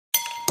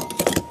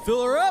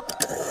Fill her up.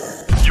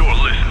 You're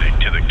listening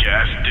to the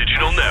Gas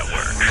Digital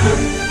Network.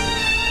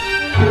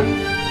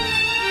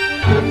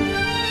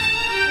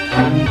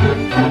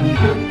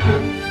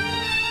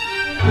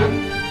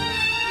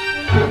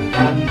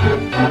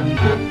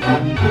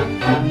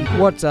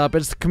 What's up?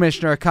 It's the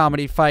Commissioner of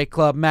Comedy Fight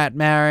Club, Matt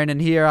Marin, and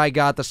here I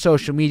got the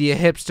social media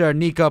hipster,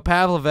 Nico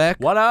Pavlovic.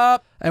 What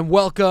up? And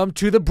welcome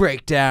to the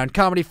Breakdown,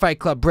 Comedy Fight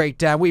Club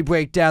Breakdown. We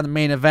break down the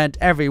main event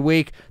every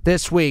week.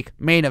 This week,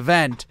 main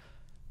event.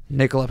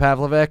 Nikola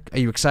Pavlovic, are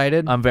you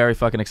excited? I'm very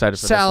fucking excited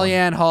for this one.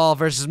 SallyAnn Hall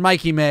versus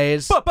Mikey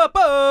Mays. Bup, bup,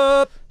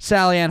 bup.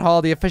 SallyAnn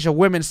Hall, the official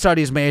women's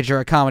studies major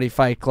at Comedy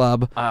Fight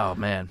Club. Oh,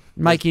 man.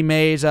 Mikey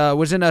Mays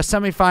was in a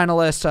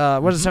semifinalist,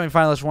 was a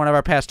semifinalist for one of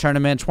our past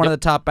tournaments, one of the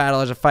top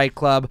battlers at Fight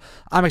Club.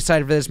 I'm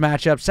excited for this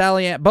matchup.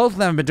 SallyAnn, both of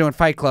them have been doing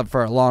Fight Club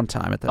for a long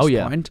time at this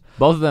point.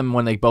 Both of them,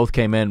 when they both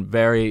came in,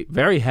 very,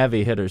 very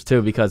heavy hitters,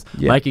 too, because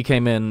Mikey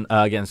came in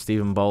against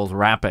Stephen Bowles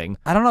rapping.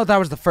 I don't know if that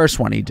was the first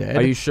one he did.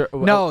 Are you sure?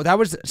 No, that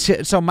was,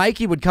 so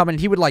Mikey would come in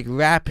and he would like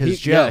rap his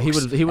jokes. Yeah, he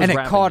was and it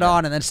rapping, caught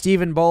on, and then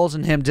Stephen Bowles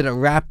and him did a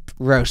rap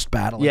roast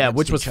battle. Yeah,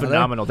 which was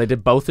phenomenal. They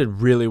both did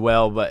really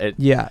well, but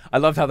I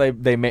loved how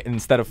they made,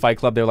 instead of Fight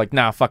Club, they were like,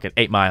 nah, fuck it,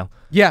 8 Mile.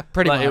 Yeah,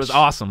 pretty much. It was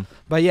awesome.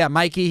 But yeah,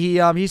 Mikey,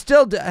 he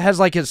still has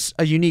like a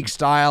unique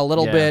style, a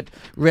little bit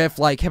riff,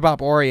 like hip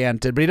hop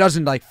oriented, but he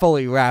doesn't like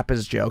fully rap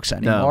his jokes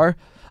anymore.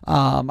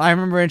 No. I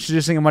remember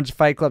introducing him to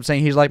Fight Club,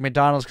 saying he's like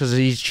McDonald's because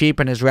he's cheap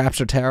and his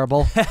raps are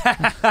terrible.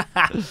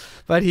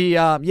 But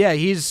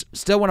he's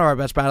still one of our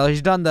best battlers.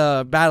 He's done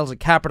the battles at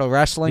Capital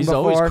Wrestling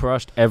before. He's always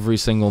crushed every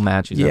single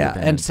match he's ever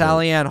been in. And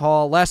SallyAnn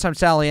Hall. Last time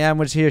SallyAnn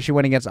was here, she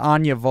went against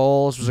Anya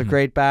Voles. It was a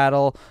great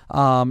battle.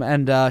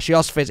 And she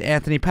also faced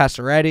Anthony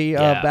Passaretti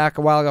back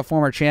a while ago,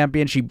 former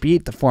champion. She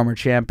beat the former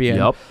champion.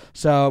 Yep.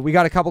 So we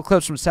got a couple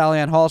clips from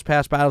SallyAnn Hall's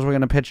past battles we're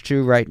going to pitch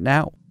to right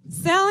now.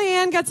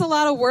 SallyAnn gets a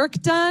lot of work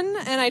done,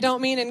 and I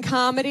don't mean in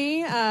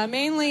comedy.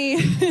 Mainly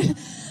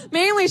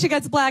she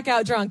gets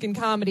blackout drunk in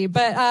comedy.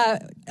 But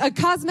a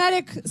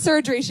cosmetic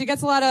surgery, she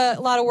gets a lot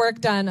of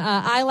work done.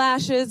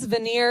 Eyelashes,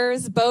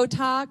 veneers,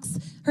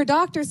 Botox. Her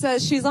doctor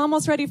says she's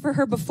almost ready for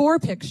her before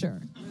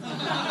picture.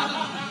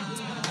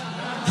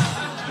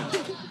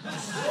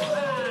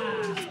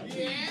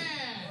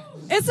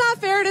 It's not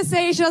fair to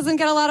say she doesn't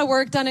get a lot of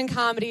work done in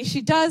comedy.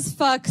 She does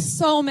fuck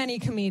so many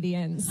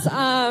comedians.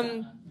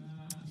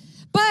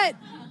 But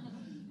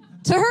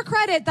to her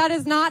credit, that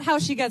is not how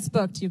she gets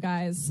booked, you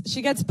guys.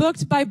 She gets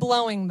booked by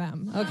blowing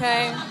them,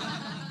 okay?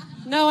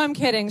 No, I'm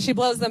kidding. She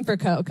blows them for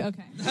coke,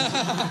 okay.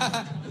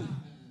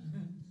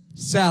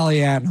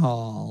 SallyAnn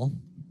Hall.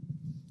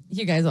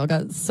 You guys all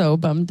got so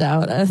bummed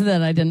out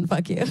that I didn't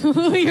fuck you.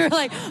 You're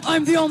like,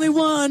 I'm the only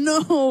one,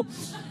 no.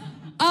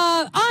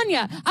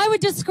 Anya, I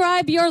would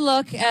describe your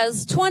look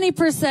as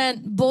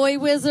 20% boy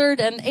wizard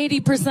and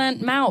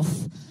 80%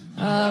 mouth.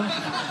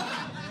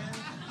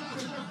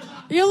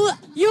 You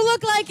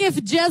look like if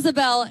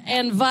Jezebel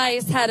and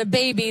Vice had a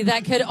baby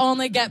that could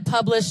only get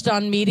published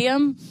on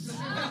Medium.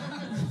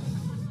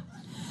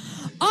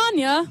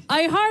 Anya,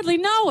 I hardly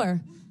know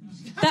her.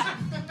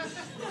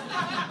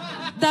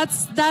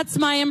 That's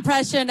my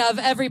impression of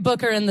every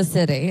booker in the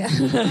city.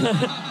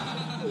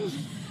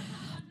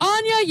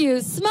 Anya, you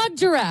smug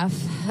giraffe.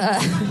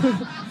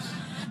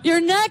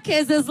 Your neck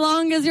is as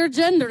long as your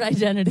gender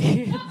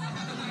identity.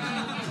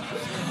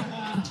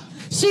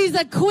 She's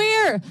a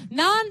queer,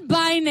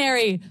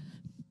 non-binary,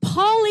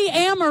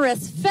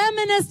 polyamorous,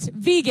 feminist,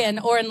 vegan,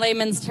 or in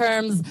layman's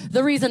terms,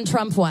 the reason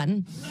Trump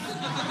won.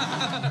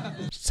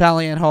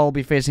 SallyAnn Hall will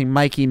be facing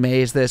Mikey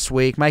Mays this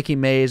week. Mikey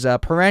Mays, a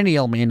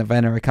perennial main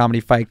eventer at Comedy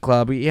Fight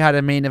Club. He had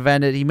a main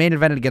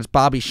evented against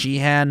Bobby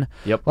Sheehan.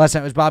 Yep. Last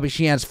time it was Bobby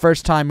Sheehan's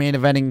first time main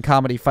eventing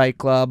Comedy Fight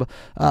Club.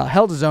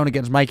 Held his own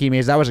against Mikey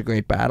Mays. That was a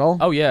great battle.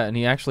 Oh, yeah, and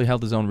he actually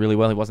held his own really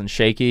well. He wasn't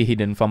shaky. He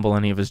didn't fumble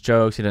any of his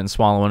jokes. He didn't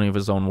swallow any of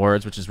his own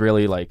words, which is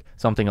really like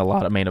something a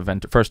lot of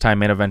first-time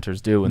main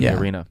eventers do in the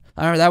arena.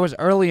 I remember that was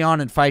early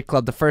on in Fight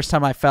Club, the first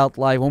time I felt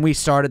like when we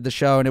started the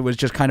show and it was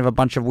just kind of a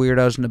bunch of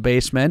weirdos in the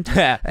basement.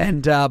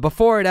 And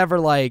before it ever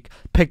like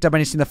picked up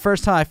anything, the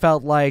first time I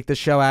felt like the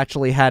show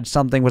actually had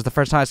something was the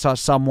first time I saw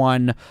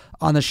someone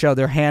on the show,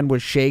 their hand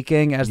was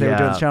shaking as they were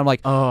doing the show. I'm like,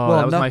 oh, well,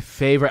 that was my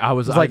favorite. I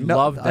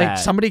loved that. Like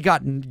somebody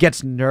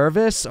gets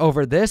nervous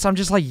over this. I'm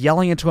just like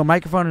yelling into a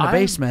microphone in the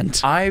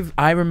basement.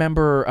 I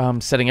remember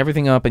setting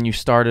everything up, and you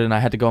started, and I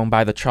had to go and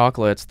buy the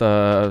chocolates,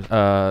 the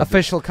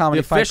official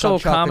Comedy Fight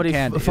Club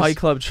Fight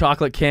Club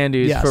chocolate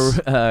candies. Yes.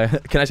 For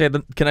can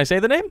I say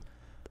the name?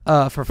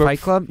 For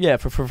Fight Club? Yeah,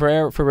 for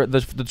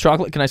the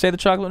chocolate. Can I say the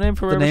chocolate name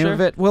for the name of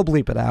it? We'll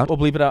bleep it out. We'll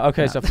bleep it out.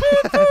 Okay, so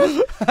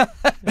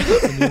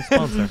new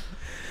sponsor.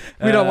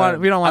 We don't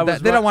want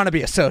that. They don't want to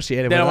be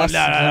associated with us.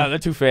 No, they're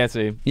too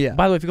fancy. Yeah.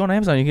 By the way, if you go on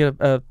Amazon, you get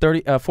a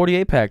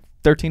 48-pack,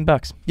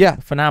 $13. Yeah.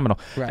 Phenomenal.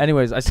 Right.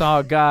 Anyways, I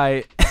saw a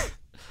guy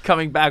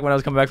coming back when I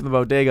was coming back from the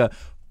bodega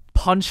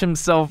punch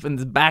himself in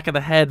the back of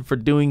the head for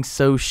doing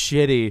so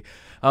shitty.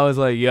 I was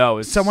like,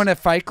 yo. Someone at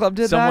Fight Club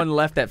did that? Someone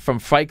left that from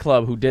Fight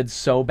Club who did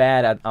so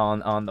bad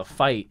on the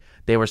fight.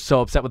 They were so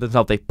upset with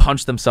themselves. They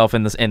punched themselves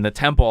in the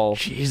temple.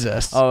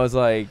 Jesus. I was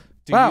like,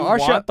 Do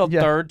you want the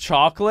third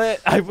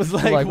chocolate? I was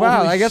like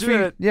wow, I guess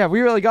shit.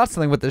 we really got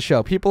something with this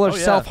show. People are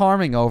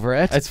self-harming over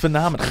it. It's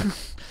phenomenal.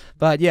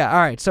 But yeah, all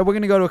right. So we're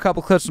going to go to a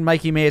couple clips from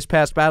Mikey Mays'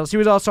 past battles. He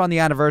was also on the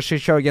anniversary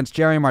show against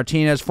Jerry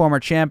Martinez, former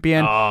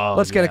champion.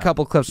 Let's get a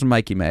couple clips from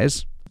Mikey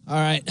Mays. All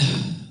right.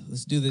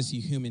 Let's do this,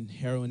 you human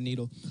heroin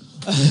needle.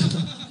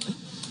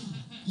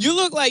 You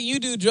look like you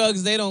do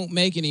drugs they don't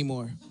make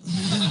anymore.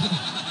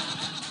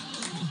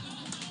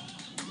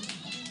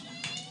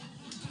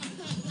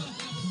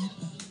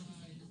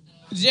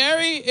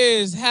 Jerry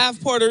is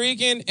half Puerto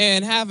Rican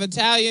and half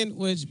Italian,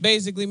 which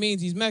basically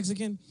means he's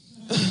Mexican.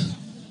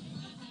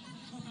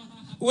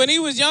 When he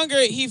was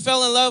younger, he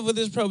fell in love with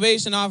his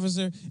probation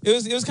officer.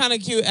 It was kind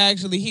of cute,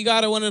 actually. He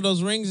got her one of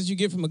those rings that you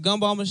get from a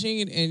gumball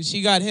machine, and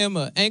she got him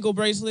an ankle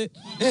bracelet.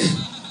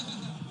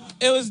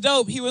 It was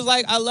dope. He was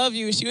like, I love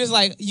you. She was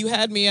like, you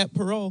had me at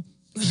parole.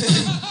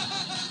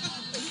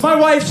 My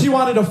wife, she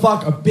wanted to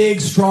fuck a big,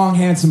 strong,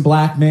 handsome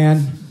black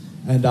man.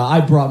 And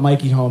I brought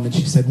Mikey home, and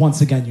she said, once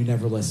again, you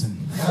never listen.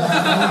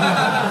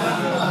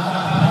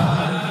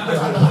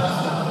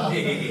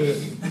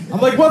 I'm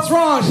like, what's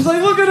wrong? She's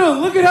like, look at him.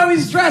 Look at how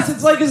he's dressed.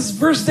 It's like his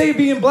first day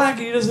being black,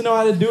 and he doesn't know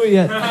how to do it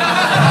yet.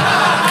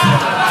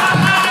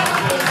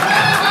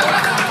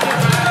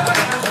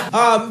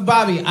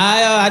 Bobby,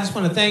 I just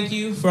want to thank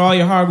you for all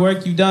your hard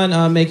work you've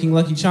done making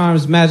Lucky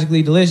Charms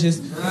magically delicious.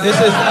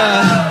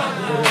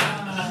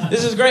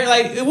 This is great.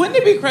 Like, wouldn't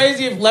it be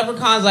crazy if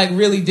leprechauns like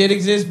really did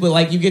exist, but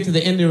like you get to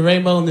the end of the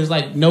rainbow and there's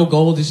like no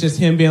gold, it's just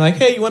him being like,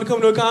 hey, you want to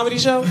come to a comedy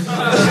show?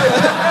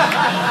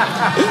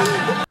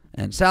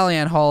 And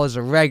SallyAnn Hall is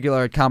a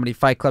regular at Comedy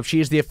Fight Club. She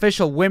is the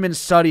official women's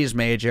studies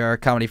major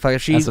at Comedy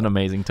Fight Club. That's an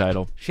amazing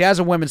title. She has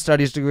a women's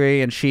studies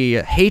degree, and she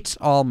hates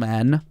all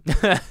men.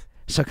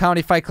 So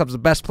Comedy Fight Club's the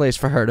best place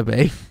for her to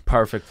be.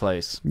 Perfect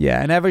place.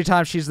 Yeah, and every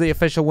time she's the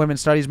official women's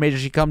studies major,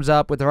 she comes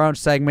up with her own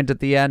segment at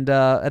the end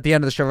of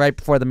the show, right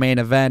before the main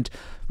event.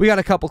 We got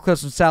a couple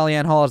clips from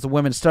SallyAnn Hall as the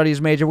women's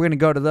studies major. We're going to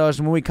go to those,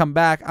 and when we come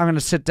back, I'm going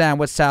to sit down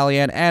with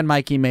SallyAnn and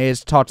Mikey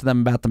Mays to talk to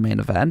them about the main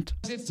event.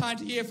 It's time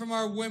to hear from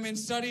our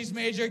women's studies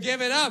major.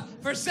 Give it up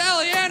for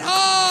SallyAnn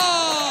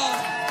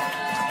Hall!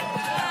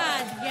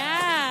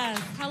 Yes.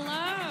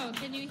 Hello.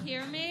 Can you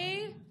hear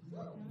me?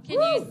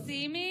 Can you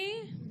see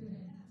me?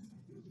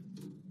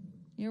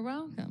 You're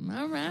welcome.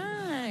 All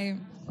right.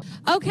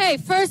 Okay,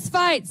 first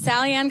fight.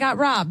 SallyAnn got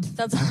robbed.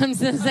 That's all I'm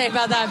going to say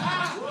about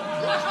that.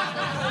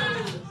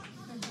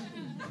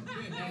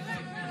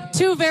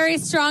 Two very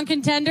strong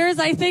contenders.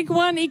 I think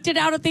one eked it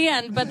out at the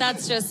end, but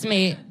that's just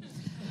me.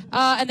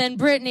 And then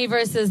Brittany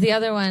versus the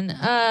other one.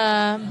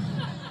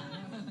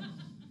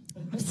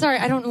 Sorry,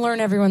 I don't learn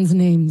everyone's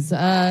names.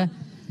 It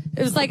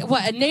was like,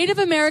 what, a Native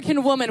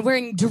American woman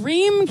wearing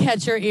dream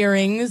catcher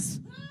earrings.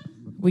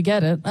 We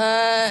get it.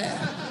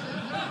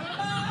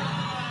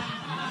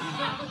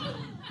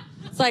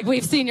 It's like,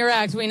 we've seen your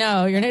act. We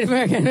know you're Native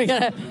American. We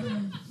get it.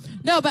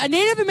 No, but a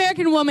Native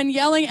American woman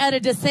yelling at a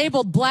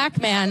disabled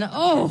black man.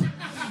 Oh,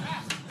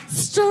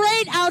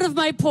 straight out of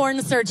my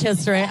porn search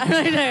history. I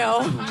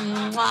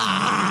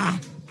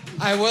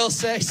will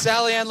say,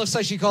 SallyAnn looks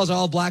like she calls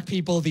all black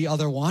people the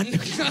other one.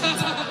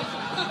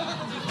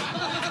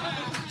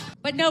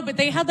 But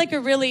they had like a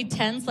really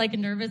tense, like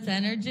nervous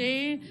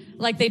energy.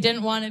 Like they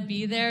didn't want to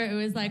be there. It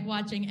was like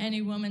watching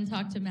any woman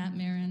talk to Matt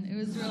Maron. It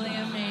was really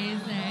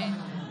amazing.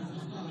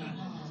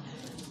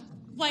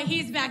 Why,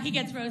 he's back. He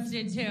gets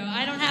roasted too.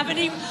 I don't have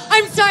any.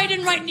 I'm sorry, I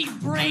didn't write any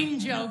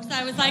brain jokes.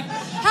 I was like,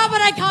 how about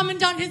I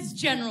comment on his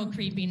general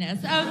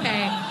creepiness?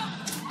 Okay.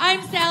 I'm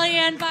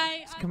SallyAnn. Bye.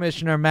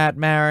 Commissioner Matt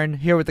Maron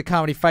here with the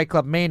Comedy Fight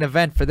Club main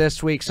event for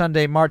this week,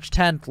 Sunday, March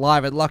 10th,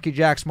 live at Lucky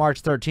Jack's,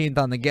 March 13th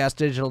on the Gas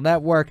Digital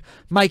Network.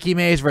 Mikey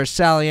Mays versus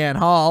SallyAnn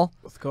Hall.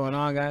 What's going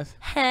on, guys?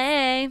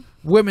 Hey.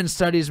 Women's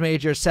Studies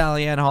major,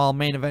 SallyAnn Hall,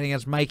 main event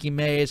against Mikey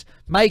Mays.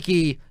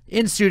 Mikey,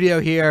 in studio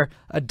here,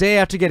 a day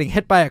after getting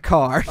hit by a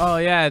car. Oh,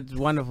 yeah, it's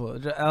wonderful.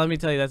 Let me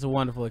tell you, that's a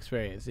wonderful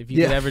experience. If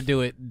you could ever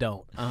do it,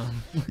 don't.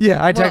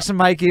 Yeah, I texted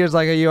Mikey. He was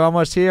like, are you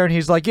almost here? And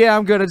he's like, yeah,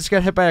 I'm good. I just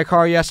got hit by a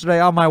car yesterday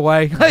on my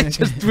way. I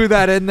just threw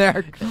that in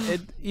there.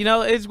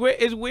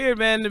 It's weird,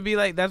 man, to be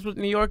like, that's what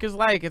New York is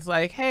like. It's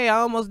like, hey,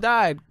 I almost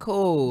died.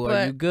 Cool.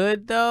 Are you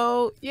good,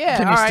 though? Yeah.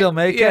 Can you still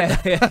make it?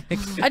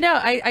 I know.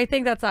 I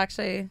think that's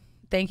actually,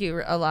 thank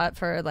you a lot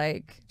for,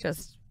 like,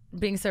 just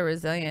being so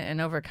resilient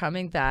and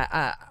overcoming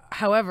that.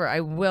 However,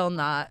 I will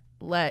not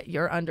let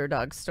your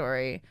underdog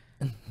story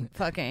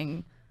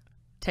fucking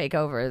take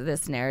over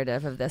this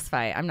narrative of this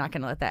fight. I'm not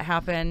going to let that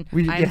happen.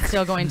 I'm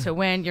still going to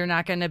win. You're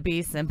not going to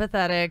be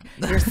sympathetic.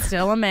 You're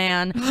still a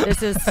man.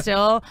 This is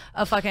still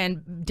a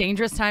fucking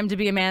dangerous time to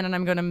be a man, and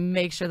I'm going to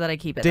make sure that I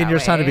keep it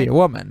dangerous that way. time to be a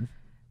woman.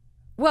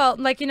 Well,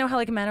 like, you know how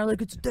like men are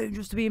like, it's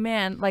dangerous to be a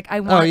man. Like, I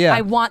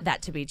want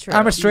that to be true.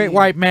 I'm a straight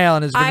white male,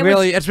 and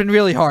it's been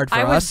really hard for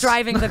us. I was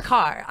driving the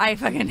car. I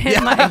fucking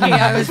hit Mikey.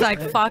 I was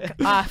like, fuck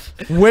off.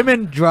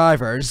 Women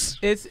drivers.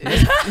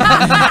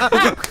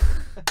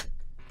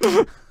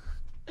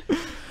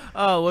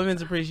 Oh,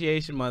 Women's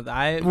Appreciation Month.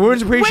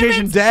 Women's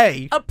Appreciation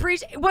Day.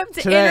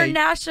 Today.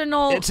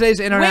 International. Today's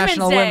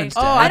International Women's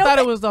Day. Oh, I thought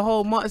it was the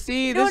whole month.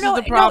 See, this is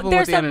the problem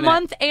there's with the a internet.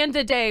 month and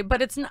a day,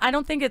 but I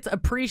don't think it's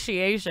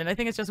appreciation. I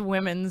think it's just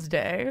Women's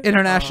Day.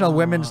 International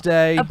Women's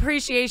Day.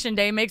 Appreciation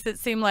Day makes it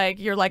seem like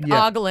you're like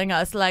ogling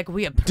us, like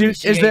we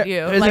appreciate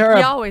you. Is Like there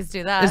we always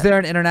do that. Is there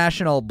an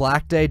International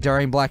Black Day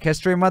during Black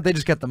History Month? They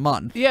just get the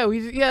month. Yeah,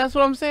 that's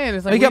what I'm saying.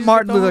 It's like we get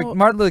Martin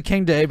Luther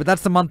King Day, but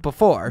that's the month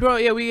before. Bro,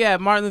 yeah, we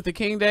have Martin Luther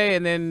King Day,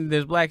 and then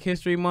there's Black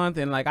History Month,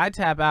 and like I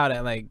tap out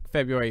at like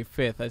February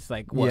 5th. That's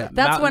like what? Yeah.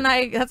 That's when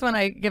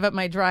I give up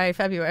my dry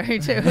February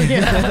too.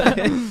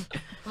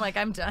 I'm like,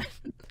 I'm done.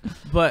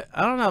 But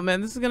I don't know,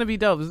 man. This is gonna be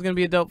dope. This is gonna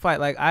be a dope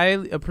fight. Like I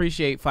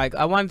appreciate Fight.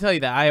 I want to tell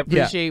you that I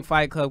appreciate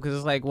Fight Club because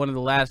it's like one of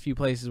the last few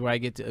places where I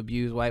get to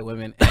abuse white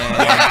women, and,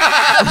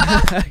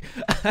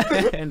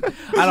 and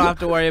I don't have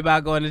to worry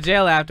about going to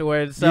jail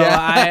afterwards. So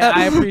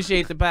I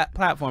appreciate the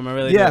platform. I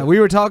really do.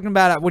 We were talking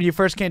about it when you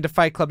first came to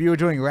Fight Club. You were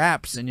doing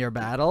raps in your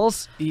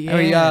battles.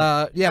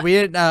 Yeah. And we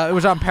didn't. It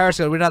was on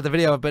Periscope. We didn't have the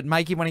video, but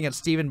Mikey went against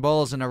Stephen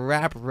Bowles in a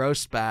rap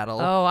roast battle.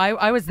 Oh,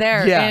 I was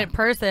there in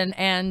person,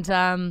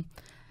 and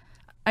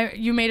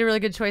you made a really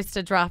good choice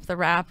to drop the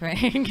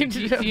rapping.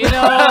 You know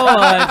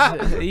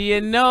what?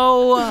 You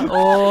know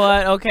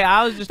what? Okay,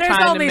 I was just There's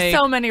trying to only make...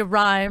 so many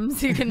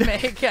rhymes you can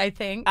make, I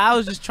think. I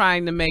was just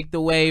trying to make the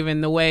wave,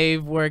 and the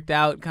wave worked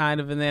out kind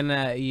of, and then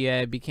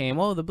it became,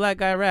 oh, the black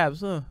guy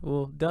raps.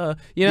 Well, duh.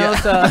 You know,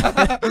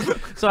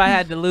 so I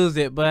had to lose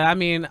it. But I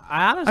mean,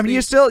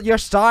 your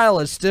style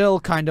is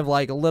still kind of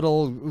like a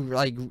little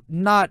like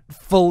not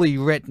fully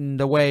written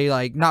the way,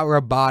 like not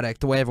robotic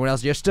the way everyone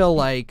else. You're still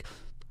like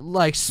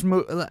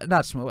smooth,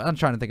 not smooth. I'm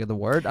trying to think of the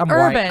word. I'm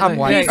urban. white. I'm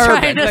white.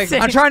 Urban.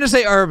 I'm trying to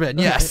say urban.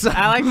 Yes.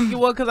 I like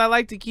because I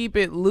like to keep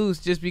it loose,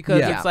 just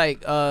because it's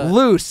like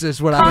loose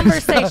is what I'm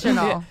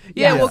conversational.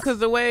 Yeah, well, because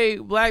the way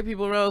black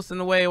people roast and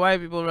the way white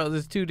people roast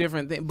is two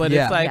different things. But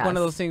it's like one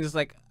of those things. It's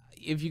like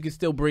if you can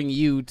still bring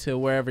you to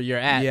wherever you're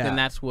at, then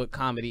that's what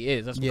comedy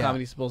is. That's what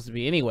comedy's supposed to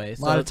be anyway.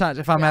 So, a lot of times,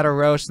 if I'm at a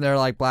roast and they're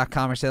like black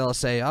comics, they'll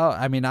say, "Oh,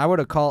 I mean, I would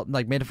have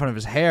made fun of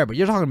his hair, but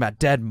you're talking about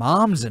dead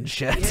moms and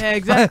shit." Yeah,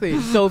 exactly.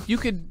 So if you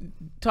could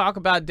talk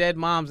about dead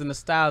moms in the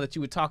style that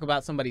you would talk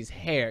about somebody's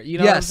hair, you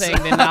know what I'm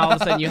saying? Then now all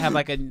of a sudden you have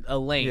like a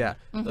lane,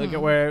 like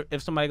where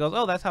if somebody goes,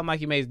 "Oh, that's how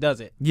Mikey Mays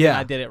does it," then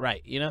I did it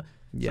right, you know.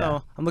 Yeah.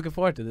 So I'm looking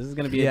forward to this. This is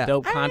going to be a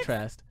dope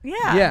contrast.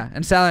 Yeah.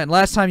 And SallyAnn,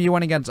 last time you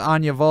went against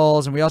Anya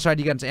Voles, and we also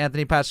had you against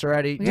Anthony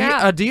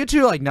Pastoretti. Do you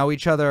two like know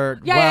each other?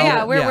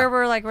 Yeah.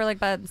 We're like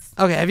buds.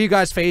 Okay. Have you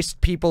guys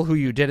faced people who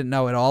you didn't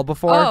know at all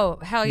before? Oh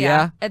hell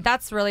yeah.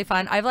 That's really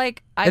fun.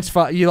 It's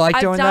fun. You like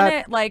doing that? I've done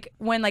it like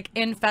when like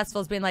in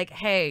festivals, being like,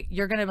 hey,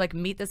 you're gonna like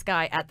meet this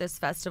guy at this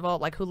festival,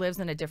 like who lives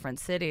in a different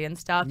city and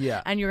stuff.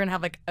 Yeah. And you're gonna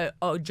have like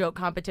a joke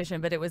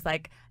competition, but it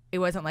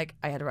wasn't like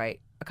I had to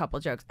write a couple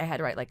jokes. I had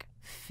to write like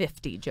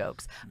 50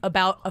 jokes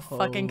about a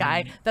fucking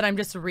guy that I'm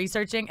just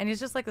researching, and he's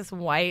just like this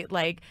white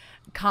like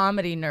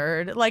comedy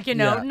nerd, like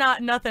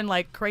not nothing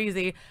like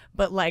crazy,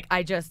 but like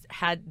I just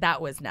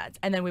that was nuts.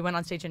 And then we went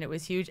on stage and it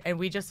was huge, and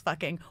we just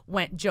fucking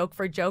went joke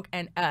for joke,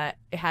 and it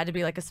had to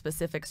be like a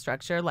specific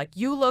structure, like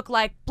you look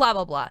like blah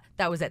blah blah.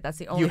 That was it. That's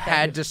the only thing. You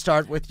had to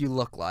start with you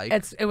look like.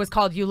 It was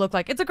called You Look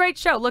Like. It's a great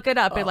show. Look it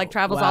up. It like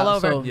travels all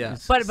over. So,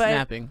 but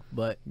snapping,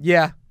 but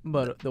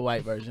but the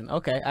white version.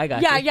 Okay, I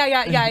got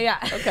you. Yeah.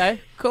 Okay,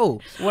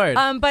 cool. Word.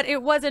 But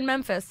it was in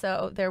Memphis,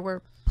 so there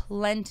were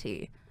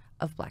plenty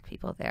of black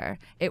people there.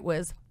 It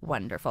was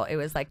wonderful. It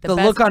was like the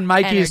best look on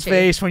Mikey's energy.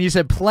 face when you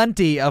said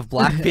plenty of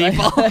black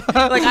people.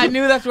 Like I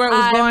knew that's where it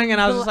was going, and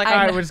I was just like, all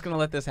right, we're just gonna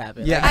let this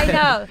happen. Yeah, I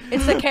know.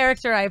 It's the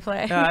character I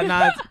play.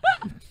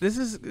 This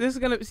is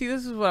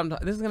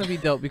gonna be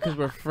dope because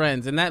we're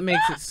friends, and that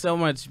makes it so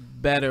much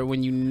better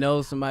when you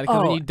know somebody.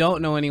 Because when you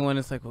don't know anyone,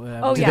 it's like,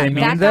 whatever. Oh Do yeah, they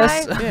mean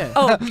that this? guy. Yeah.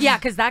 Oh yeah,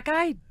 because that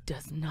guy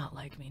does not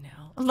like me now.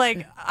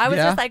 Like I was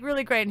just like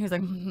really great, and he was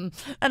like,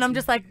 and I'm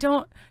just like,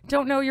 don't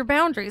know your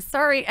boundaries.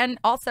 Sorry. And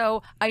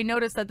also, I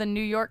noticed that the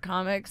New York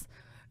comics,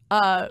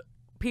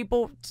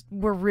 people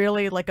were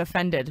really like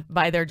offended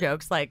by their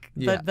jokes, like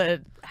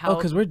the how. Oh,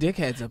 because we're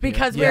dickheads up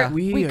because here.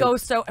 we go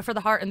so for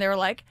the heart, and they were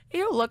like,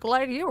 you look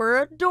like you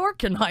were a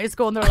dork in high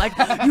school, and they're like,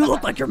 you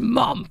look like your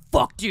mom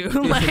fucked you.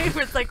 Like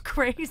it's like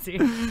crazy.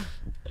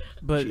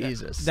 But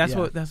Jesus, that's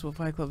what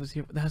Fight Club is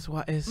here. That's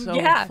why it's so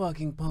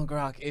fucking punk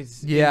rock.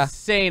 It's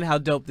insane how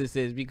dope this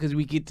is because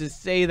we get to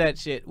say that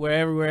shit where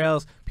everywhere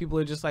else people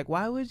are just like,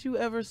 why would you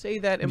ever say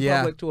that in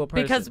public to a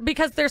person?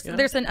 Because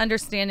there's an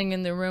understanding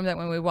in the room that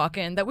when we walk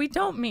in that we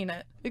don't mean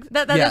it.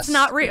 That's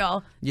not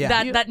real.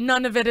 Yeah. That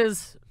none of it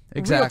is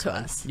real to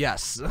us.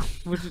 Yes.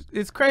 Which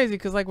it's crazy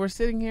because like we're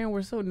sitting here and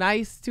we're so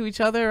nice to each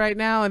other right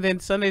now, and then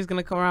Sunday's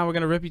gonna come around, we're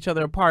gonna rip each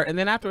other apart, and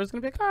then afterwards it's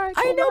gonna be like, all right,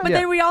 cool, I know, but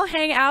then we all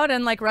hang out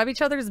and like rub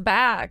each other's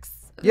backs.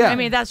 Yeah. I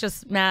mean, that's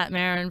just Matt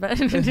Marin, but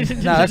no,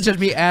 that's just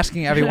me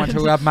asking everyone to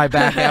rub my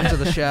back after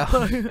the show.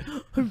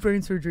 I'm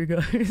brain surgery,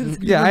 guys.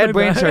 Yeah, I had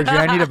brain surgery.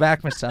 I need a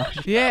back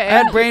massage. Yeah,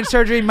 I had brain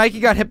surgery. Mikey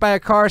got hit by a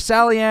car.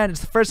 SallyAnn, it's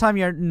the first time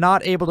you're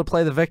not able to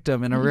play the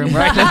victim in a room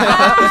right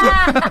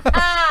now.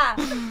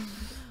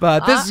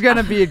 But this is going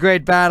to be a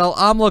great battle.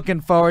 I'm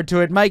looking forward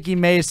to it. Mikey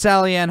Mays,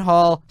 SallyAnn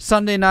Hall,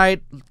 Sunday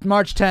night,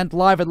 March 10th,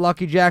 live at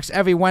Lucky Jack's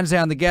every Wednesday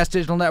on the Gas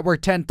Digital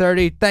Network,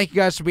 10:30. Thank you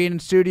guys for being in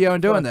studio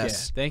and doing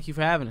this. Yeah. Thank you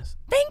for having us.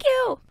 Thank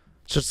you.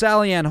 So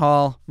SallyAnn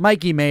Hall,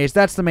 Mikey Mays,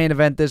 that's the main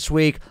event this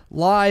week.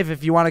 Live,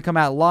 if you want to come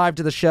out live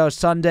to the show,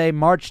 Sunday,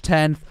 March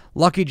 10th,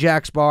 Lucky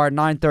Jack's Bar,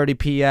 9:30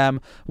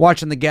 p.m.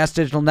 Watching the Gas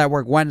Digital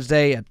Network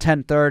Wednesday at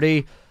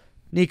 10:30.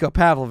 Nico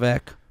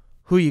Pavlovic,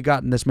 who you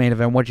got in this main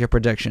event? What's your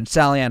prediction?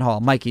 SallyAnn Hall,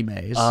 Mikey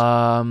Mays.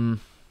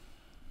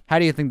 How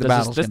do you think the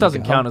battle's This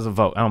doesn't count as a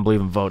vote. I don't believe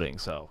in voting,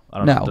 so I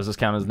don't know. Does this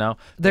count as no?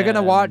 They're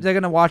gonna watch. They're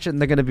gonna watch it,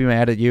 and they're gonna be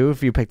mad at you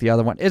if you pick the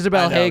other one.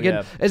 Isabel Hagen.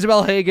 Yeah.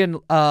 Isabel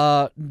Hagen.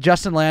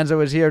 Justin Lanza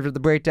was here for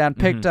the breakdown.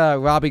 Picked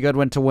Robbie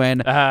Goodwin to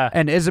win,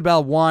 and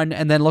Isabel won,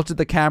 and then looked at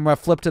the camera,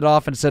 flipped it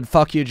off, and said,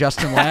 "Fuck you,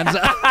 Justin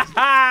Lanza."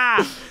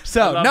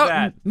 So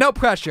no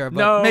pressure. But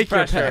no make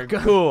pressure. Your pick.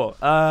 Cool.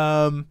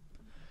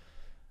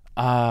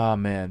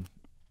 Man.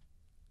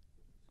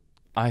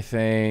 I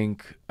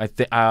think. Or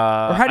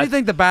how do you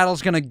think the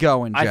battle's gonna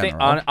go in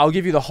general? I'll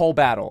give you the whole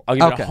battle.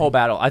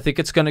 I think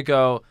it's gonna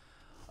go.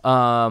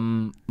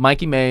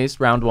 Mikey Mays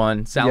round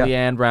 1,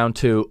 SallyAnn round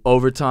 2,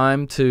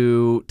 overtime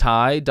to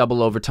tie,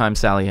 double overtime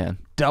SallyAnn.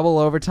 Double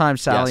overtime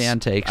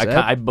SallyAnn takes it.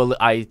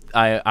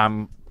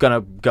 I'm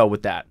gonna go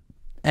with that.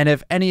 And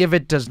if any of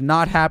it does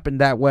not happen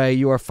that way,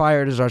 you are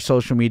fired as our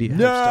social media hipster.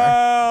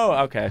 No.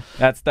 Okay,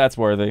 that's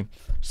worthy.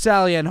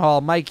 SallyAnn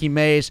Hall, Mikey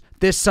Mays,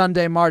 this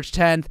Sunday, March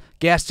 10th.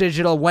 Gas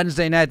Digital,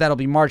 Wednesday night, that'll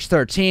be March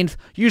 13th.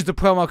 Use the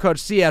promo code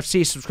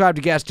CFC. Subscribe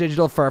to Gas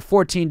Digital for a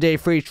 14-day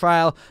free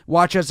trial.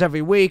 Watch us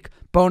every week.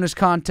 Bonus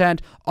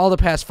content, all the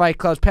past Fight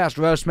Clubs, past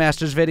Roast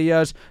Masters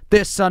videos.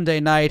 This Sunday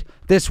night,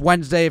 this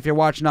Wednesday if you're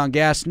watching on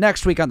Gas,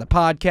 next week on the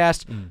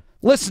podcast.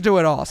 Listen to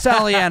it all.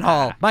 SallyAnn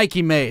Hall,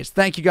 Mikey Mays.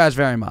 Thank you guys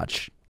very much.